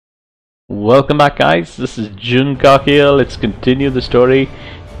Welcome back, guys. This is Junka here. Let's continue the story.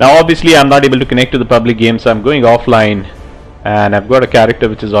 Now obviously I'm not able to connect to the public game, so I'm going offline, and I've got a character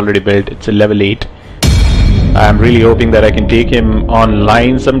which is already built. It's a level 8. I'm really hoping that I can take him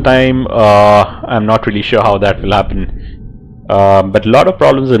online sometime. I'm not really sure how that will happen, but a lot of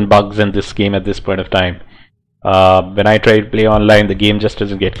problems and bugs in this game at this point of time. When I try to play online, the game just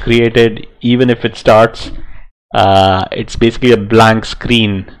doesn't get created. Even if it starts, it's basically a blank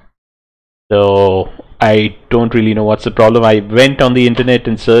screen. So I don't really know what's the problem. I went on the internet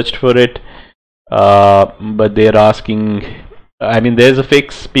and searched for it, but they're asking, I mean, there's a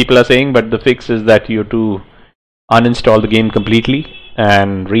fix, people are saying, but the fix is that you have to uninstall the game completely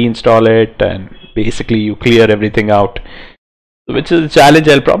and reinstall it, and basically you clear everything out, which is a challenge.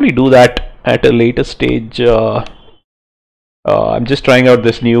 I'll probably do that at a later stage. I'm just trying out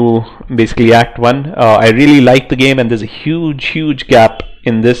this new, basically Act 1. I really like the game, and there's a huge gap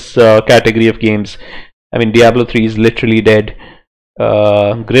in this category of games. I mean, Diablo 3 is literally dead.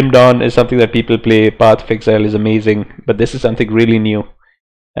 Grim Dawn is something that people play. Path of Exile is amazing, but this is something really new,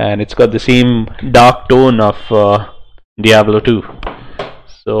 and it's got the same dark tone of Diablo 2.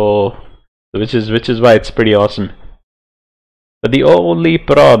 So, which is why it's pretty awesome. But the only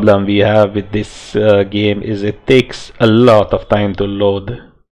problem we have with this game is it takes a lot of time to load.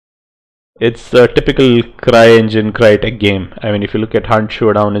 It's a typical CryEngine Crytek game. I mean, if you look at Hunt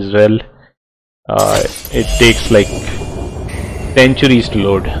Showdown as well, it takes like centuries to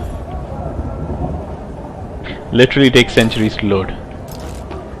load. Literally takes centuries to load.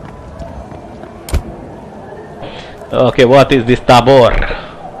 Okay, what is this Tabor?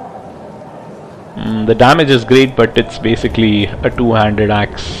 The damage is great, but it's basically a two-handed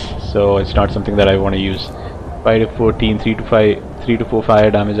axe, so it's not something that I want to use. 5 to 14, 3 to 4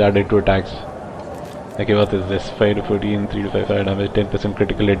 fire damage added to attacks. Okay, what is this? 5 to 14, 3 to 5 fire damage, 10%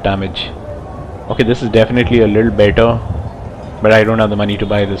 critical hit damage. Okay, this is definitely a little better, but I don't have the money to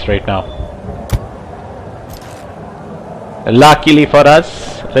buy this right now. Luckily for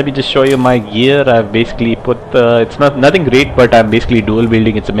us, let me just show you my gear. I've basically put it's nothing great, but I'm basically dual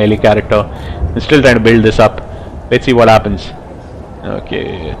building. It's a melee character. I'm still trying to build this up. Let's see what happens.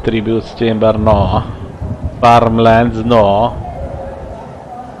 Okay, tributes chamber, no. Farmlands, no.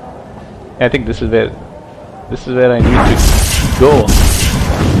 I think this is where I need to go.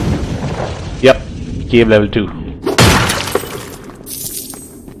 Yep, cave level 2.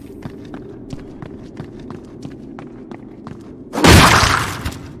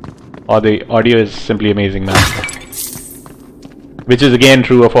 Oh, the audio is simply amazing, man. Which is again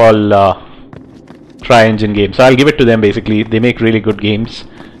true of all CryEngine games. So I'll give it to them. Basically, they make really good games.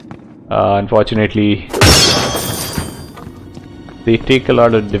 Unfortunately, they take a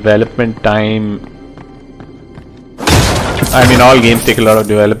lot of development time. I mean, all games take a lot of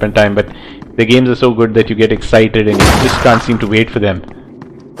development time, but the games are so good that you get excited and you just can't seem to wait for them.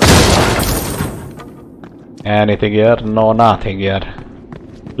 Anything here? No, nothing here.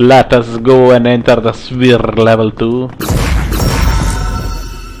 Let us go and enter the sphere level 2.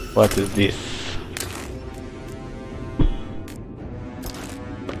 What is this?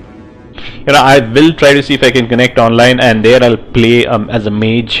 You know, I will try to see if I can connect online, and there I'll play as a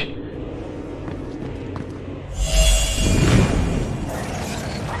mage.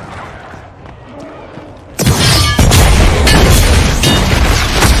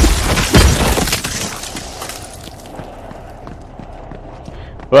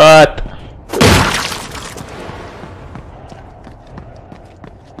 What?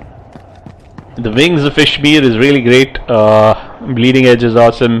 The wings of Fishbeer is really great. Bleeding Edge is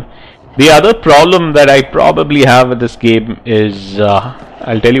awesome. The other problem that I probably have with this game is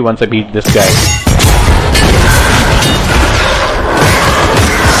I'll tell you once I beat this guy.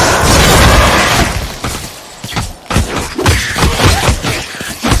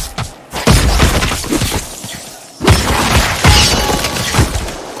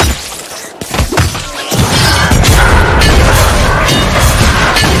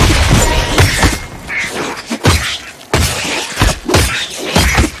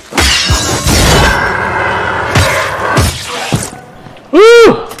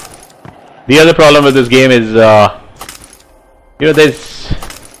 The other problem with this game is, you know, there's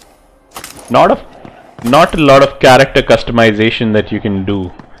not a lot of character customization that you can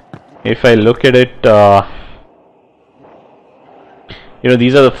do. If I look at it, you know,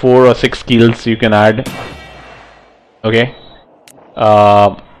 these are the 4 or 6 skills you can add. Okay.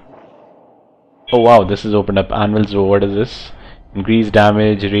 Oh wow, this is opened up. Anvil's Row. What is this? Increased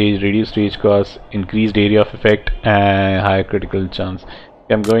damage, rage, reduced rage cost, increased area of effect, and higher critical chance.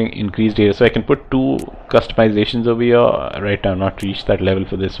 I'm going increased area, so I can put 2 customizations over here. Right now, not reached that level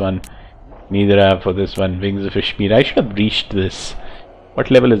for this one. Neither have for this one. Wings of Ishmir. I should have reached this. What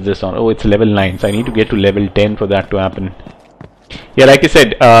level is this on? Oh, it's level 9. So I need to get to level 10 for that to happen. Yeah, like I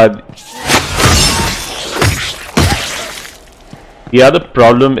said, the other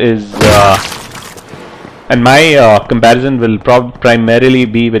problem is, and my comparison will primarily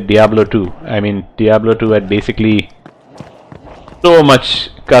be with Diablo 2. I mean, Diablo 2 had basically so much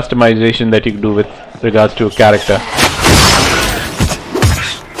customization that you could do with regards to a character.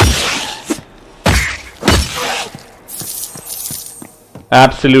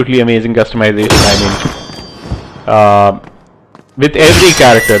 Absolutely amazing customization. I mean, with every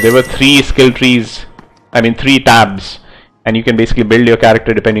character, there were 3 skill trees, 3 tabs, and you can basically build your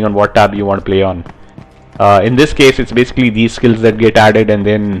character depending on what tab you want to play on. In this case, it's basically these skills that get added, and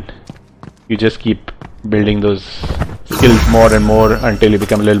then you just keep building those skills more and more until you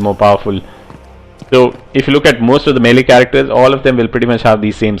become a little more powerful. So, if you look at most of the melee characters, all of them will pretty much have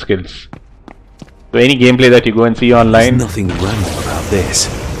these same skills. So, any gameplay that you go and see online... There's nothing random about this.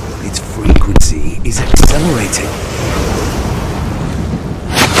 Its frequency is accelerating.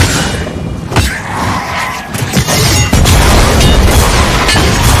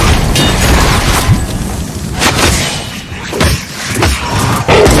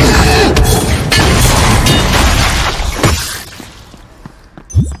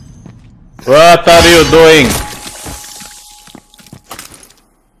 What are you doing?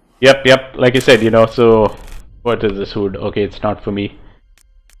 Yep, like I said, you know, so what is this hood? Okay, it's not for me.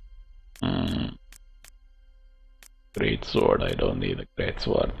 Great sword, I don't need a great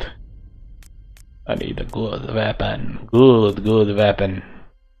sword. I need a good weapon. Good weapon.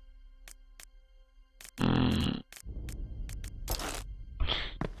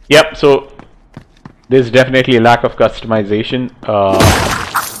 Yep, so there's definitely a lack of customization.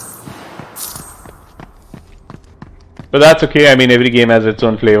 But that's okay. I mean, every game has its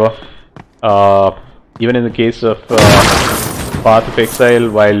own flavor. Even in the case of Path of Exile,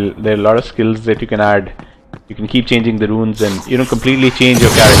 while there are a lot of skills that you can add, you can keep changing the runes and, you know, completely change your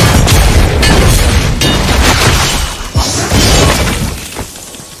character.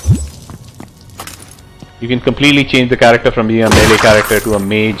 You can completely change the character from being a melee character to a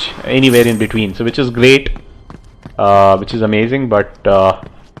mage, anywhere in between. So, which is great, which is amazing, but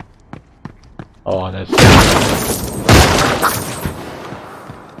oh, that's...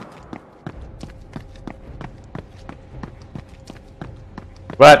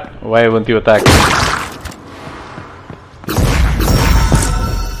 What? Why won't you attack?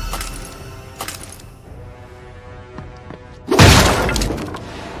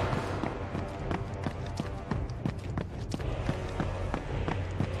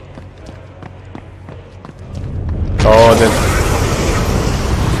 Oh, then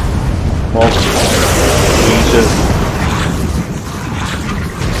more creatures.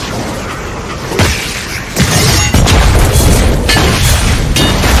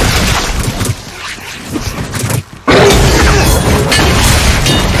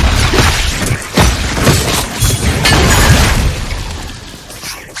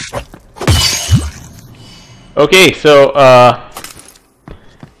 Okay, so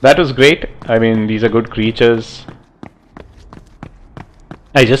that was great. I mean, these are good creatures.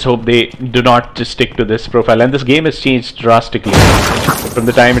 I just hope they do not just stick to this profile. And this game has changed drastically from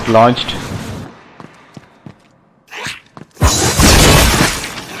the time it launched.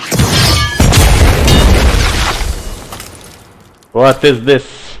 What is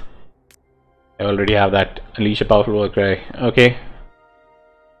this? I already have that. Unleash a powerful war cry. Okay.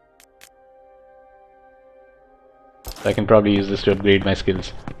 I can probably use this to upgrade my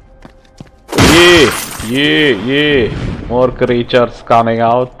skills. Yeah! More creatures coming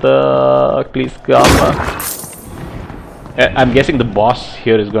out. Please come. I'm guessing the boss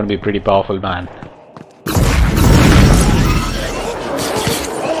here is going to be pretty powerful, man.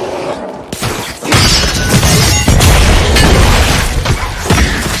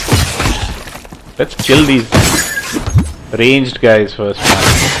 Let's kill these ranged guys first, man.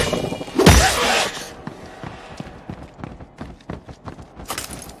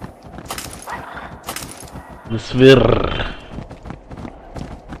 The Swirr.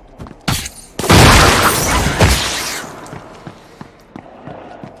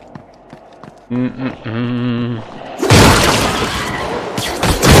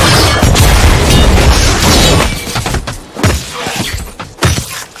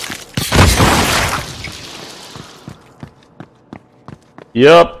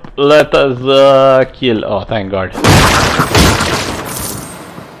 Yup, let us kill. Oh, thank God.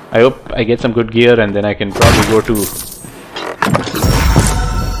 I hope I get some good gear and then I can probably go to...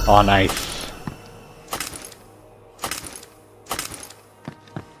 Oh, nice.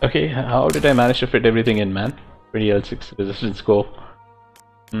 Okay, how did I manage to fit everything in, man? 20 health, 6 resistance scope.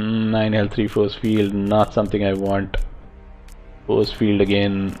 9 health, 3 force field, not something I want. Force field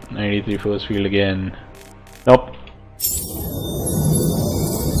again, 93 force field again. Nope.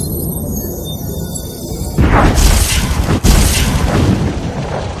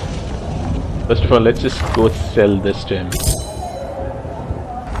 First of all, let's just go sell this to him.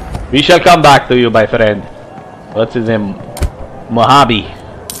 We shall come back to you, my friend. What's his name? Mojave.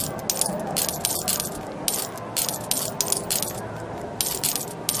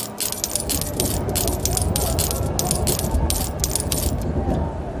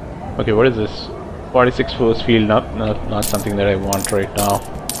 Okay, what is this? 46 force field, not something that I want right now.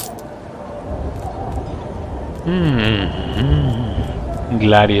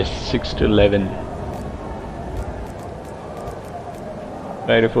 Gladius 6 to 11.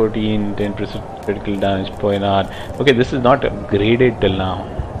 5 to 14, 10% critical damage per hour. Okay, this is not upgraded till now.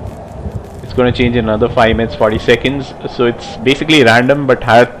 It's going to change in another 5 minutes 40 seconds. So it's basically random, but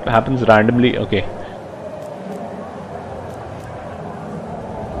happens randomly. Okay.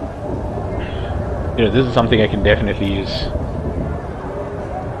 You know, this is something I can definitely use.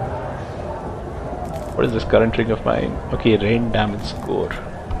 What is this current ring of mine? Okay, rain damage score.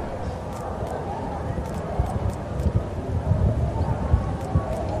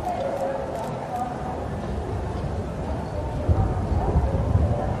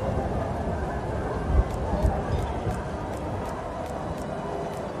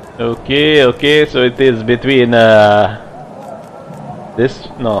 Okay, so it is between this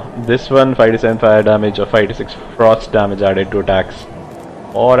one 5 to 7 fire damage or 5 to 6 frost damage added to attacks,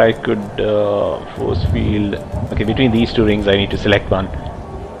 or I could force field. Okay, between these two rings I need to select one.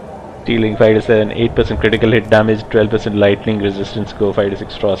 Dealing 5 to 7, 8% critical hit damage, 12% lightning resistance, go 5 to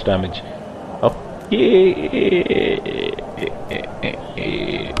 6 frost damage. Okay.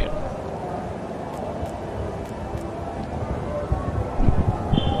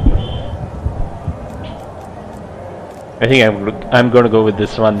 I think I'm going to go with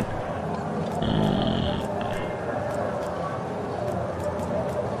this one.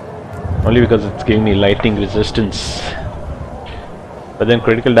 Only because it's giving me lightning resistance. But then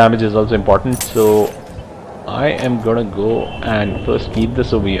critical damage is also important, so I am going to go and first keep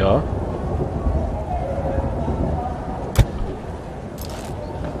this over here.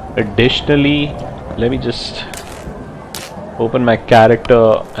 Additionally, let me just open my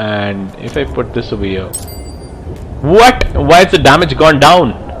character, and if I put this over here. What? Why has the damage gone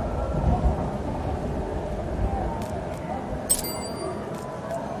down?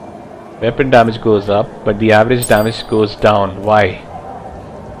 Weapon damage goes up, but the average damage goes down. Why?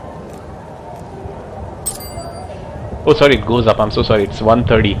 Oh, sorry, it goes up. I'm so sorry. It's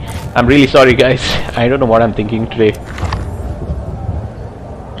 130. I'm really sorry, guys. I don't know what I'm thinking today.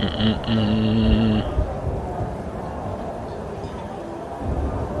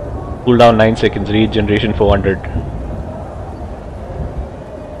 Cooldown 9 seconds. Regeneration 400.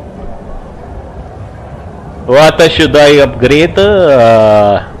 What should I upgrade?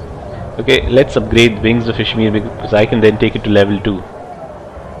 Okay, let's upgrade Wings of Ishmir because I can then take it to level 2.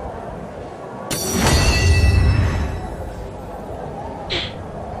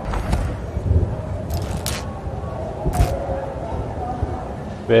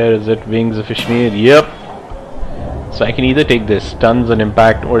 Where is it? Wings of Ishmir. Yep. So I can either take this, stuns and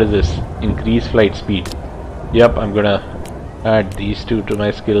impact. What is this? Increase flight speed. Yep, I'm gonna add these two to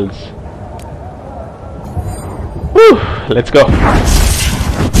my skills. Woo! Let's go.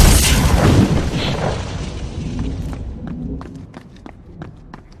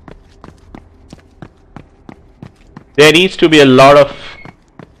 There needs to be a lot of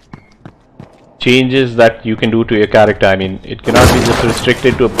changes that you can do to your character. I mean, it cannot be just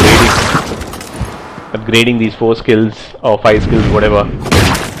restricted to upgrading these 4 skills or 5 skills, whatever.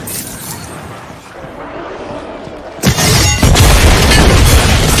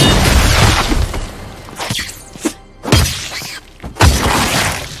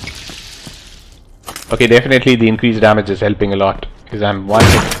 Okay, definitely the increased damage is helping a lot because I'm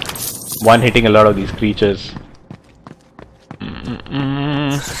one hitting a lot of these creatures.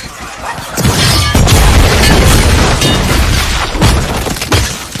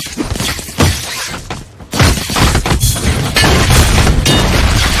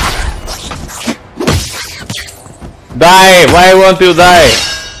 Die! Why won't you die?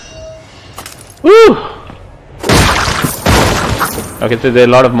 Woo! Okay, so there are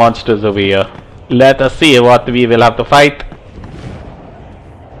a lot of monsters over here. Let us see what we will have to fight.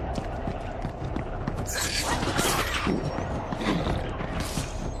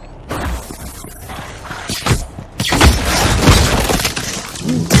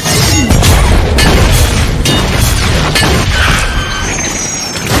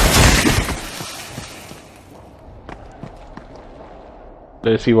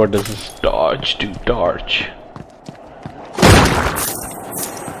 Let's see what does this dodge do. Dodge.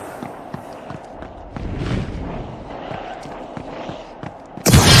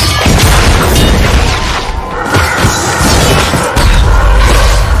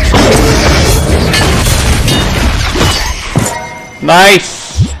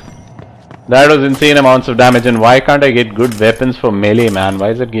 Nice! That was insane amounts of damage, and why can't I get good weapons for melee, man?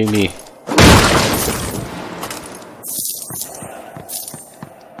 Why is it giving me...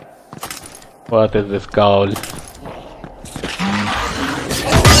 What is this cowl?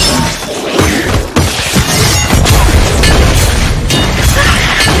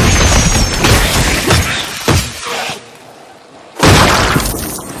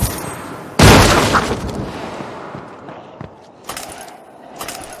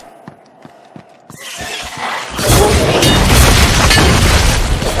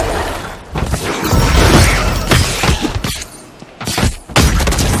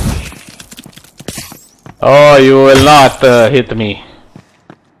 Oh, you will not hit me.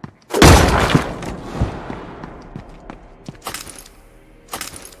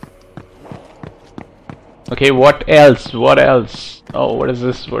 Okay, what else? What else? Oh, what is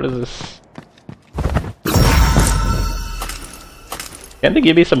this? What is this? Can they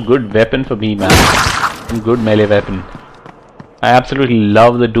give me some good weapon for me, man? Some good melee weapon. I absolutely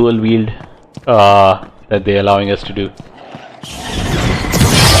love the dual wield that they're allowing us to do.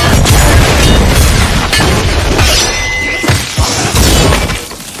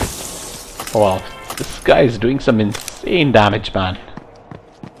 Wow, this guy is doing some insane damage, man.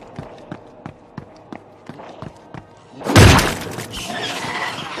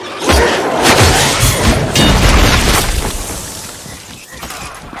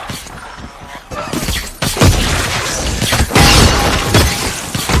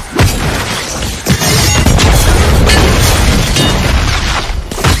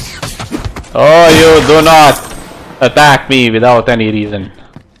 Oh, you do not attack me without any reason.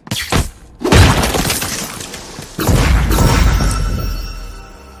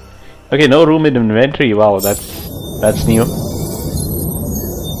 Okay, no room in inventory. Wow, that's new.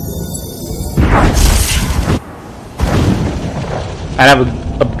 And I've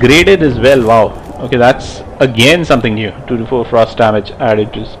upgraded as well. Wow. Okay, that's again something new. 2 to 4 frost damage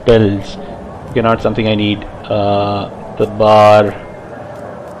added to spells. Okay, not something I need. The bar.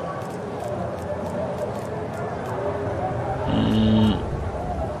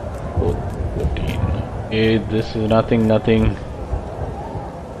 Okay, this is nothing.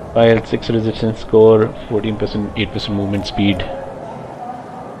 5 health, 6 resistance score, 14%, 8% movement speed.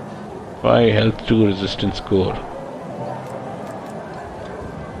 5 health, 2 resistance score.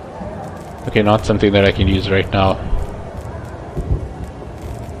 Okay, not something that I can use right now.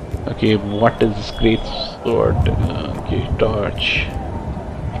 Okay, what is this great sword? Okay, torch.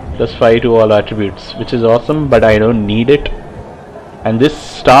 Plus 5 to all attributes, which is awesome, but I don't need it. And this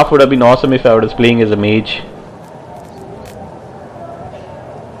staff would have been awesome if I was playing as a mage.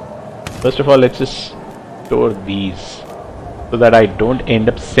 First of all, let's just store these so that I don't end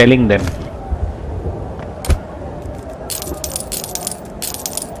up selling them.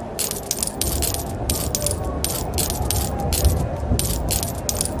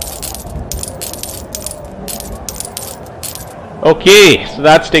 Okay, so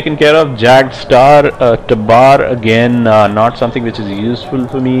that's taken care of. Jagged Star, Tabar again, not something which is useful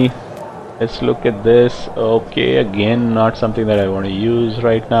for me. Let's look at this. Okay, again, not something that I want to use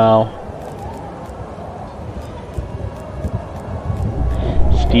right now.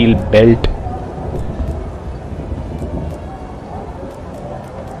 Steel belt.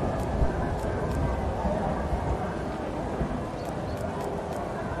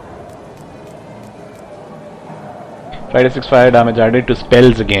 Try to 6 fire damage added to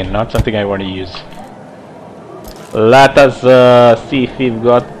spells again, not something I want to use. Let us see if we've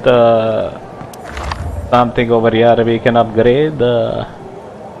got something over here we can upgrade.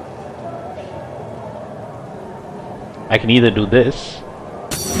 I can either do this,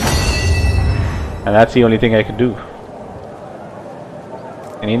 and that's the only thing I can do.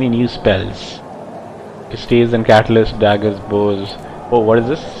 And any new spells? Stays and catalyst, daggers, bows. Oh, what is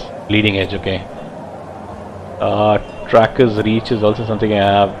this? Bleeding edge, okay. Tracker's reach is also something I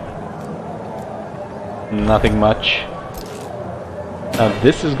have. Nothing much. Now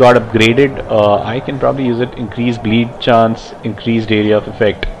this has got upgraded. I can probably use it. Increased bleed chance, increased area of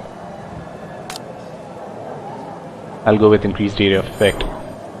effect. I'll go with increased area of effect.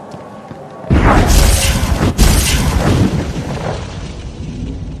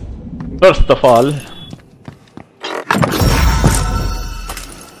 First of all,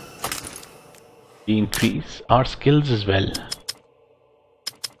 we increase our skills as well.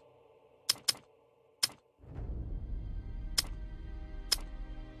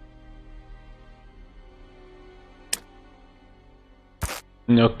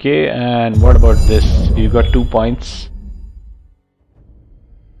 Okay, and what about this? You got 2 points.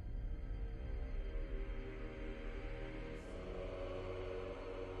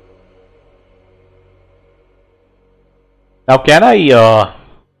 Now can I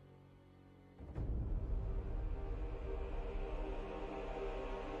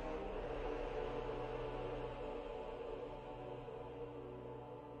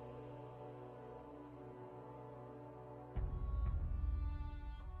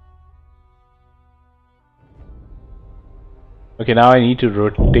okay, now I need to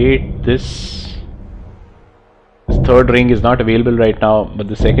rotate this. This third ring is not available right now, but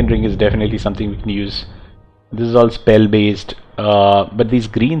the second ring is definitely something we can use. This is all spell based, but these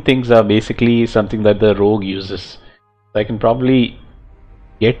green things are basically something that the rogue uses. So I can probably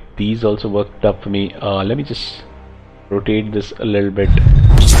get these also worked up for me. Let me just rotate this a little bit.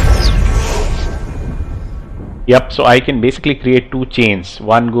 Yep, so I can basically create 2 chains.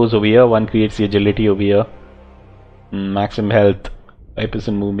 One goes over here, one creates the agility over here. Maximum health,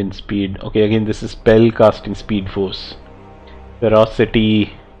 5% movement speed. Okay, again this is spell casting speed force.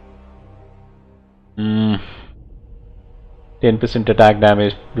 Ferocity, 10% attack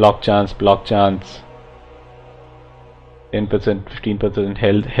damage, block chance, 10%,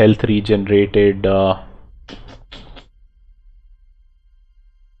 15% health regenerated.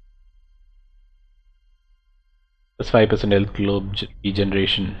 Plus 5% health globe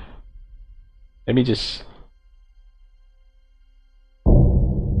regeneration. Let me just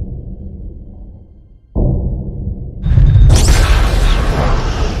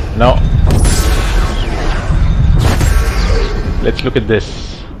now let's look at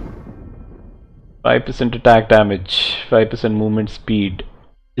this. 5% attack damage, 5% movement speed.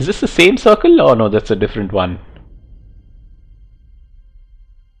 Is this the same circle? Oh no, that's a different one.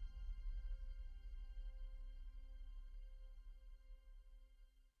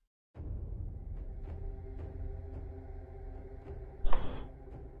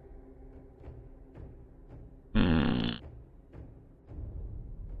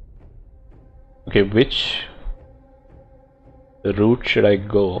 Okay, which route should I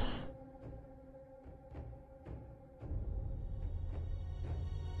go?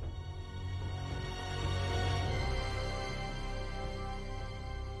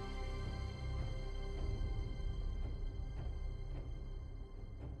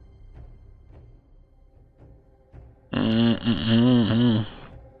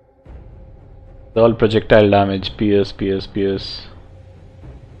 All projectile damage, pierce.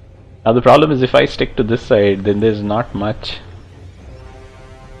 Now the problem is if I stick to this side, then there's not much.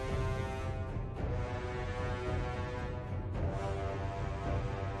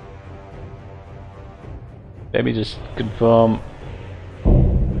 Let me just confirm.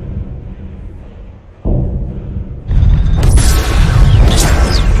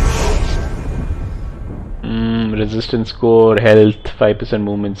 Resistance score, health, 5%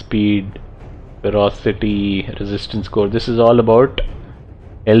 movement speed, ferocity, resistance score. This is all about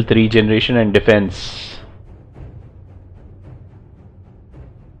health regeneration and defense.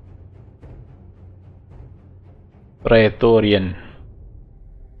 Praetorian.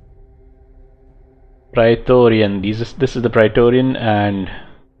 This is the Praetorian, and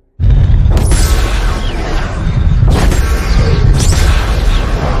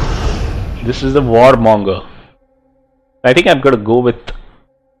this is the Warmonger. I think I'm gonna go with.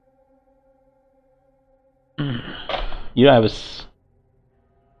 I was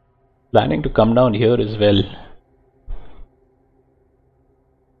planning to come down here as well.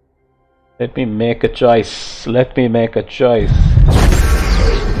 Let me make a choice.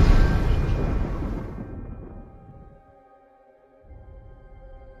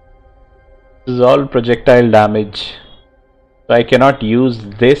 This is all projectile damage. So I cannot use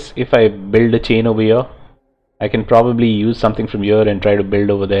this if I build a chain over here. I can probably use something from here and try to build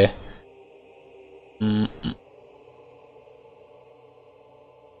over there.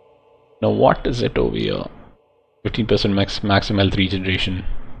 Now what is it over here? 15% maximum health regeneration.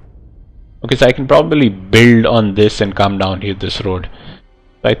 Okay, so I can probably build on this and come down here this road.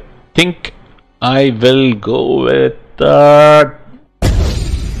 So I think I will go with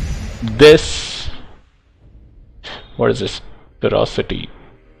this. What is this? Ferocity.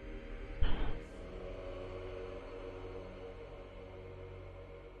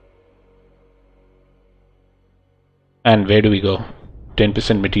 And where do we go?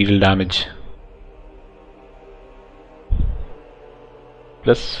 10% material damage.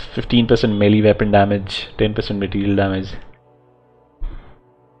 Plus 15% melee weapon damage, 10% material damage.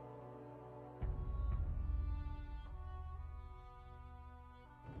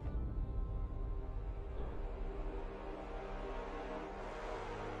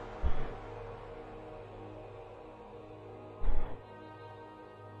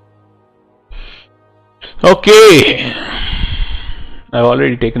 Okay, I've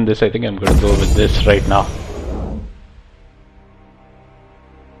already taken this. I think I'm going to go with this right now.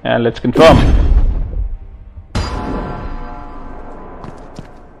 And let's confirm.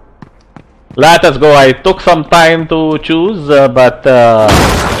 Let us go. I took some time to choose, but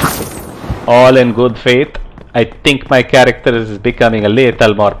all in good faith. I think my character is becoming a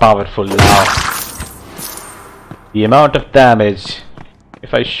little more powerful now. The amount of damage,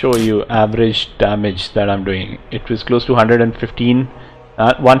 if I show you average damage that I'm doing, it was close to 115,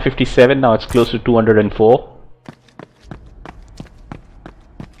 157, now it's close to 204.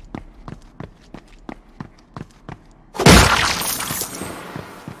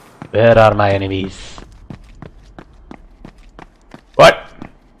 Where are my enemies? What?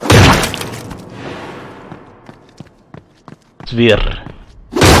 Sphere.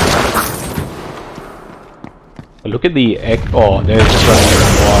 Look at the egg. Oh, there's running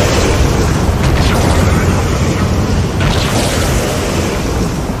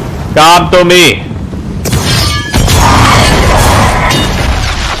Come to me.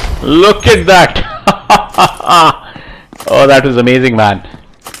 Look at that. Oh, that was amazing, man.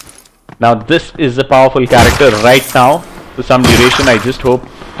 Now this is a powerful character right now for some duration. I just hope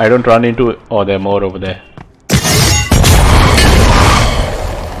I don't run into... Oh, there are more over there.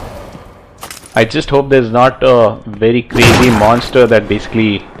 I just hope there's not a very crazy monster that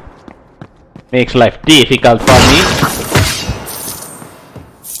basically makes life difficult for me.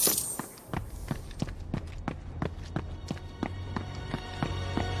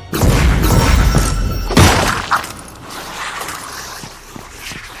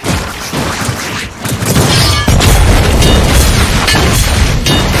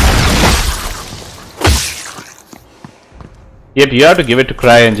 Yep, you have to give it to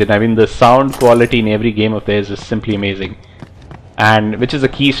CryEngine. I mean, the sound quality in every game of theirs is simply amazing, and which is a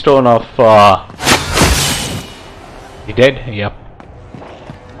keystone of. He dead? Yep.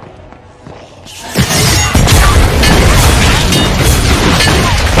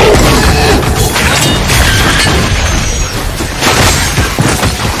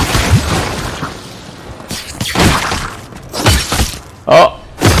 Oh.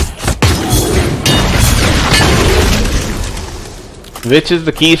 Which is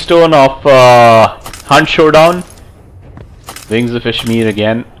the keystone of Hunt Showdown? Wings of Ishmir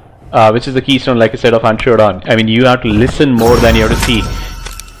again. Which is the keystone, like I said, of Hunt Showdown. I mean, you have to listen more than you have to see,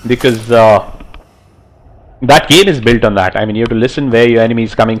 because that game is built on that. I mean, you have to listen where your enemy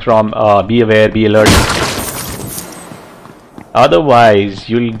is coming from. Be aware, be alert. Otherwise,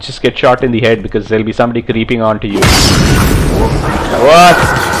 you'll just get shot in the head because there'll be somebody creeping onto you. What?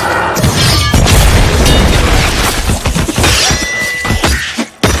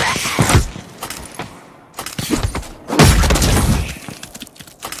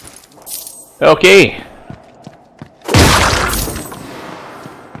 Okay.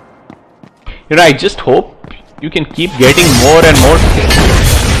 You know, I just hope you can keep getting more and more skills.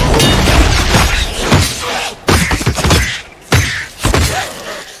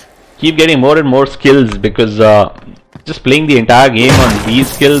 Keep getting more and more skills, because just playing the entire game on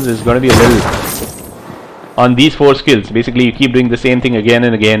these skills is going to be a little... On these 4 skills, basically you keep doing the same thing again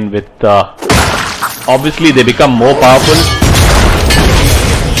and again with... obviously they become more powerful.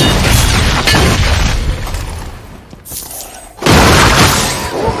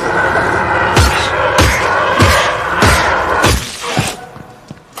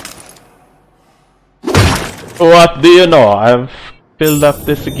 What do you know? I've filled up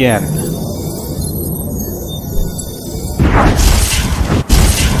this again.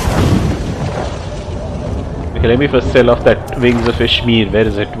 Okay, let me first sell off that Wings of Ishmir. Where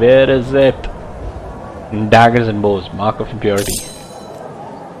is it? Where is it? Daggers and bows. Mark of impurity.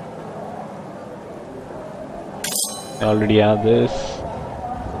 I already have this.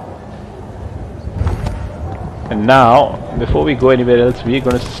 And now, before we go anywhere else, we're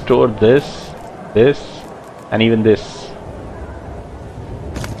going to store this, and even this.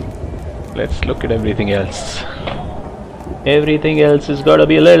 Let's look at everything else. Everything else is gotta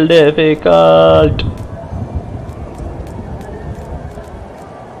be a little difficult.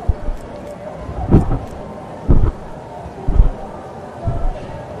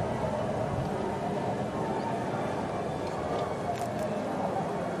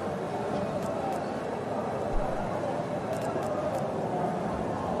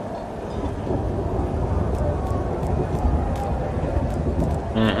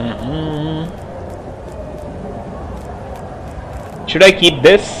 Should I keep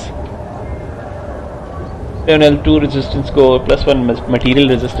this? 7L2 resistance core, +1 material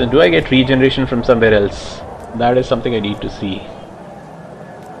resistance. Do I get regeneration from somewhere else? That is something I need to see.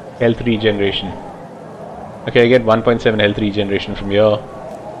 Health regeneration. Okay, I get 1.7 health regeneration from here.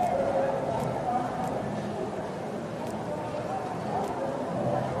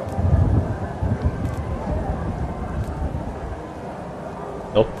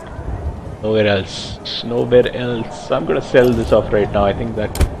 Nope. Nowhere else. Nowhere else. I'm gonna sell this off right now. I think that.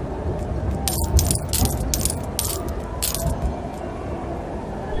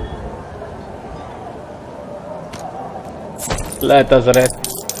 Let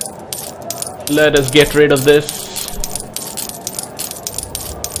us get rid of this.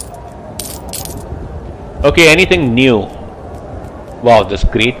 Okay, anything new? Wow, this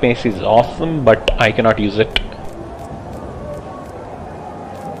great mace is awesome, but I cannot use it.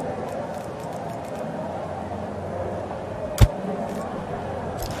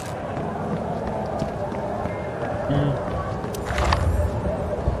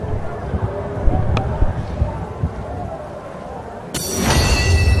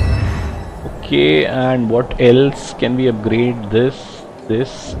 Okay, and what else can we upgrade this?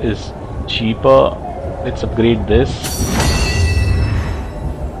 This is cheaper. Let's upgrade this.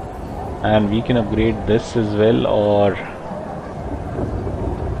 And we can upgrade this as well, or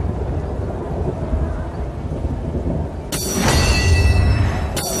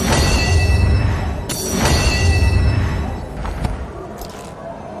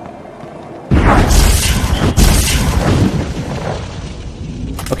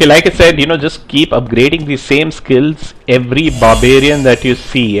okay, like I said, you know, just keep upgrading the same skills. Every barbarian that you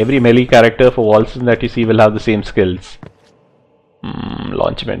see, every melee character for Wolcen that you see will have the same skills.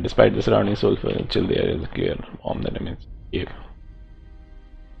 Launch event. Despite the surrounding sulfur, chill the area is clear. Bomb the enemies.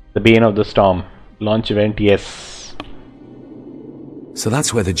 The Bane of the Storm. Launch event, yes. So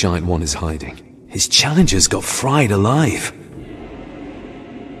that's where the Giant One is hiding. His challengers got fried alive.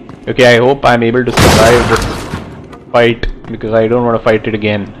 Okay, I hope I'm able to survive this fight, because I don't want to fight it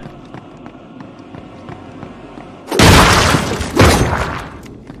again.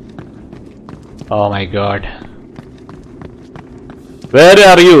 Oh my god. Where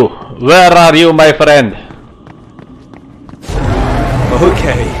are you? Where are you, my friend?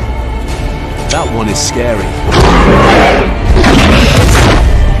 Okay. That one is scary.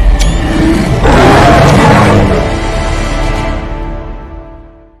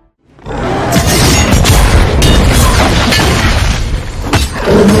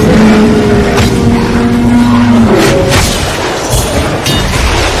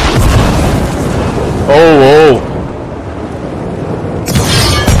 Oh.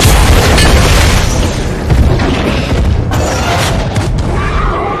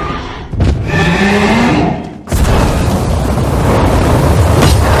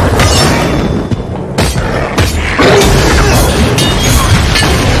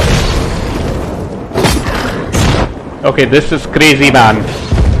 Okay, this is crazy, man.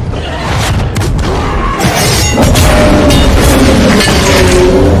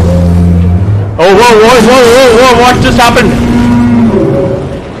 Oh, whoa, what just happened?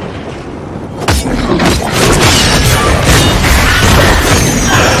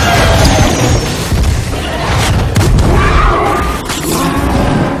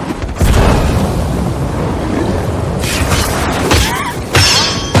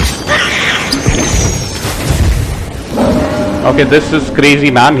 Okay, this is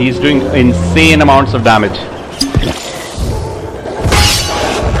crazy, man. He's doing insane amounts of damage.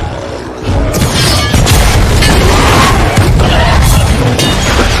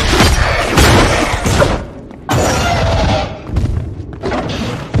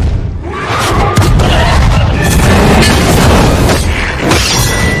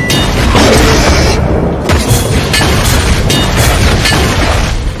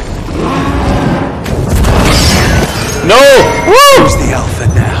 Who's the alpha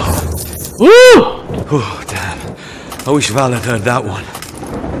now? Woo! Oh, damn. I wish Val had heard that one.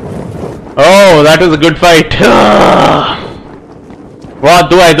 Oh, that was a good fight. What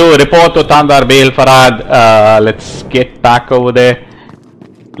do I do? Report to Tandar Bail Farad. Let's get back over there.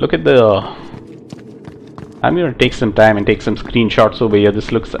 Look at the... I'm going to take some time and take some screenshots over here.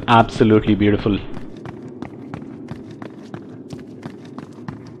 This looks absolutely beautiful.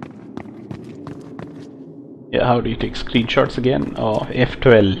 Yeah, how do you take screenshots again? Oh,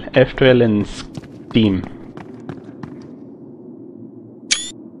 F12. F12 in Steam.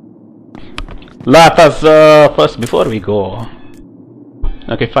 Let us first, before we go.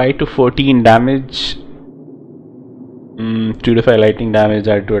 Okay, 5 to 14 damage. 2 to 5 lightning damage,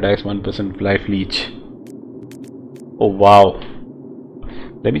 add to attacks, 1% life leech. Oh wow.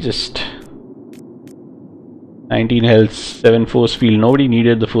 Let me just... 19 health, 7 force field. Nobody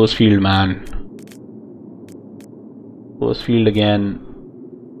needed the force field, man. Force field again.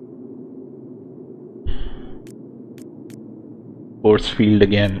 Force field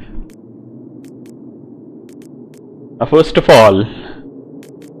again. Now first of all,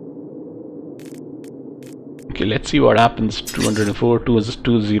 okay, let's see what happens. 204,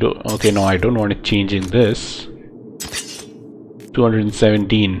 20. Okay, no, I don't want it changing this.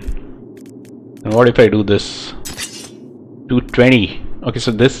 217. And what if I do this? 220. Okay,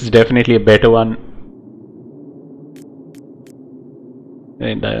 so this is definitely a better one.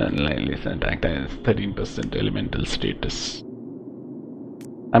 And attack time is 13% elemental status.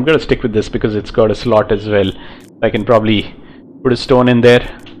 I'm gonna stick with this because it's got a slot as well. I can probably put a stone in there.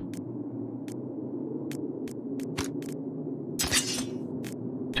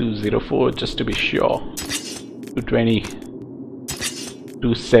 $204 just to be sure. 220.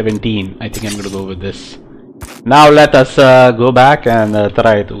 217. I think I'm gonna go with this. Now let us go back and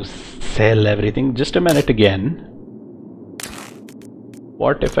try to sell everything. Just a minute again.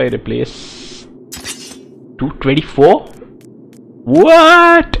 What if I replace 224?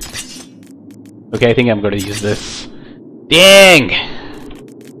 What? Okay, I think I'm gonna use this. Dang!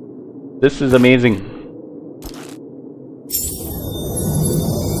 This is amazing.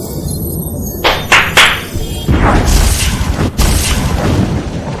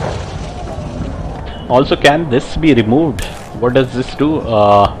 Also, can this be removed? What does this do?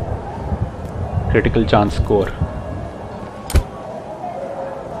 Critical chance score.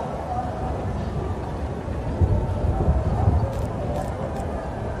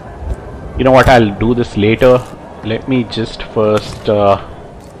 You know what, I'll do this later. Let me just first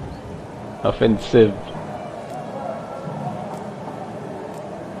offensive.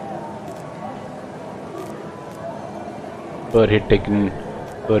 Per hit taken,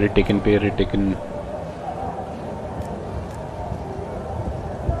 per hit taken, per hit taken.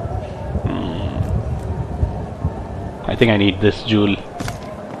 I think I need this jewel.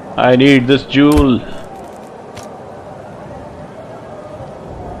 I need this jewel.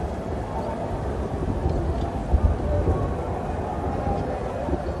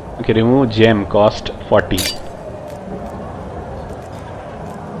 Okay, remove gem, cost 40.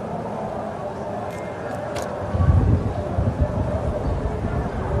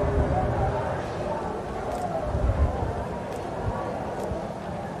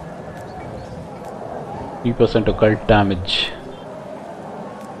 % occult damage.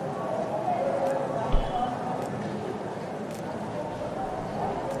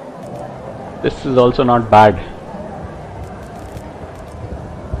 This is also not bad.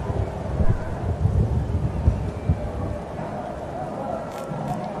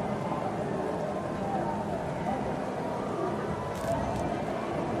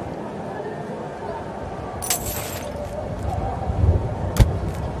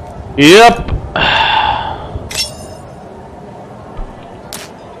 Yep.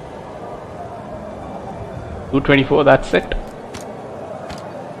 224, that's it.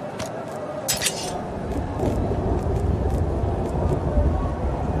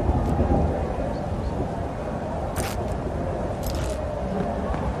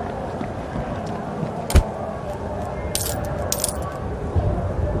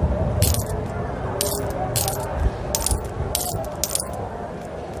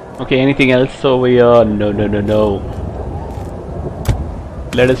 Okay, anything else over here? No.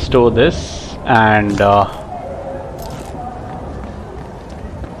 Let us store this and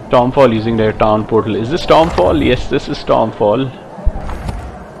Stormfall using their town portal. Is this Stormfall? Yes, this is Stormfall.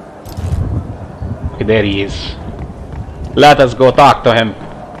 Okay, there he is. Let us go talk to him.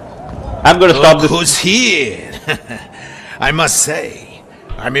 I'm gonna stop this. Who's here? I must say,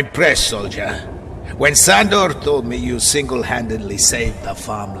 I'm impressed, soldier. When Sandor told me you single-handedly saved the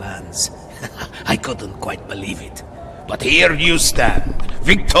farmlands, I couldn't quite believe it. But here you stand,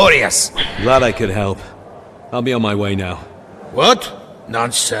 victorious. Glad I could help. I'll be on my way now. What?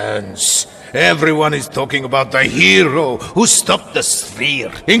 Nonsense. Everyone is talking about the hero who stopped the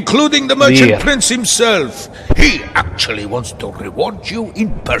sphere, including the merchant prince himself. He actually wants to reward you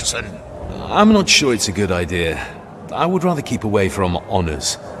in person. I'm not sure it's a good idea. I would rather keep away from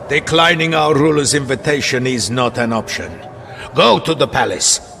honors. Declining our ruler's invitation is not an option. Go to the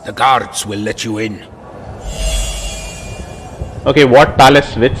palace. The guards will let you in. Okay, what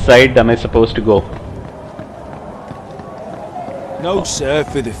palace? Which side am I supposed to go? No, sir,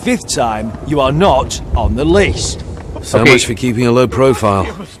 for the 5th time, you are not on the list. So much for keeping a low profile.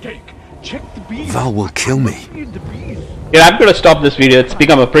 Val will kill me. Yeah, I'm gonna stop this video. It's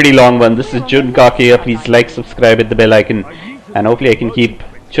become a pretty long one. This is Junkak here. Please like, subscribe, hit the bell icon, and hopefully I can keep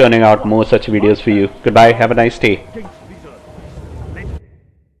churning out more such videos for you. Goodbye, have a nice day.